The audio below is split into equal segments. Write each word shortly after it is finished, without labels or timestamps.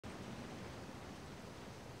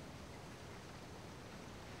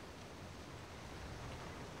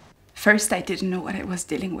First, I didn't know what I was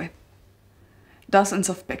dealing with. Dozens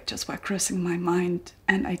of pictures were crossing my mind,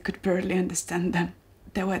 and I could barely understand them.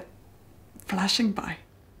 They were flashing by.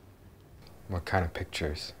 What kind of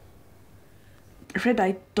pictures?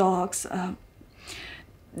 Red-eyed dogs,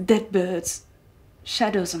 dead birds,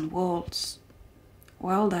 shadows on walls,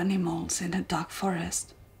 wild animals in a dark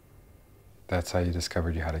forest. That's how you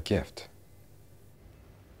discovered you had a gift?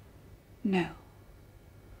 No.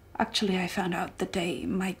 Actually, I found out the day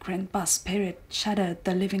my grandpa's spirit shattered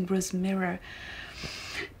the living room mirror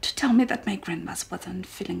to tell me that my grandma wasn't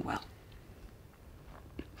feeling well.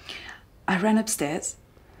 I ran upstairs,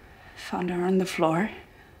 found her on the floor.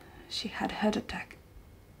 She had a heart attack.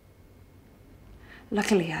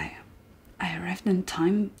 Luckily, I arrived in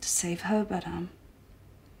time to save her, but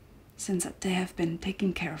since that day I've been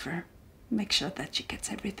taking care of her, make sure that she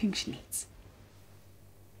gets everything she needs.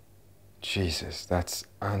 Jesus, that's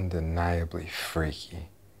undeniably freaky.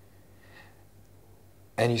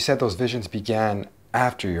 And you said those visions began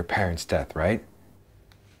after your parents' death, right?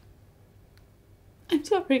 I'm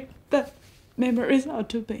sorry, that memories are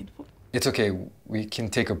too painful. It's okay, we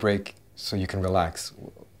can take a break so you can relax.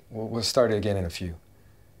 We'll start it again in a few.